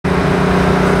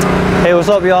Hey,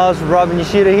 what's up, y'all? It's Robbie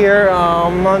Nishida here.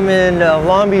 I'm in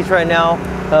Long Beach right now,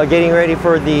 getting ready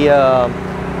for the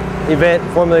event,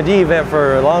 Formula D event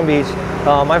for Long Beach.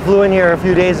 I flew in here a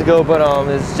few days ago, but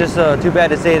it's just too bad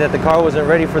to say that the car wasn't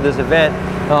ready for this event.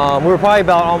 We were probably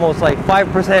about almost like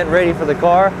 5% ready for the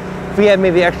car. If we had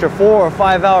maybe extra 4 or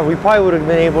 5 hours, we probably would have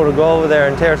been able to go over there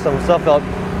and tear some stuff out.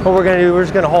 What we're gonna do, we're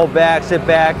just gonna hold back, sit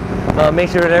back,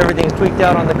 make sure that everything's tweaked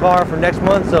out on the car for next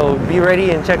month. So be ready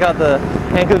and check out the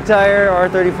Hankook Tire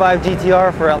R35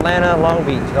 GTR for Atlanta, Long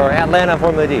Beach, or Atlanta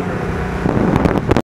Formula D.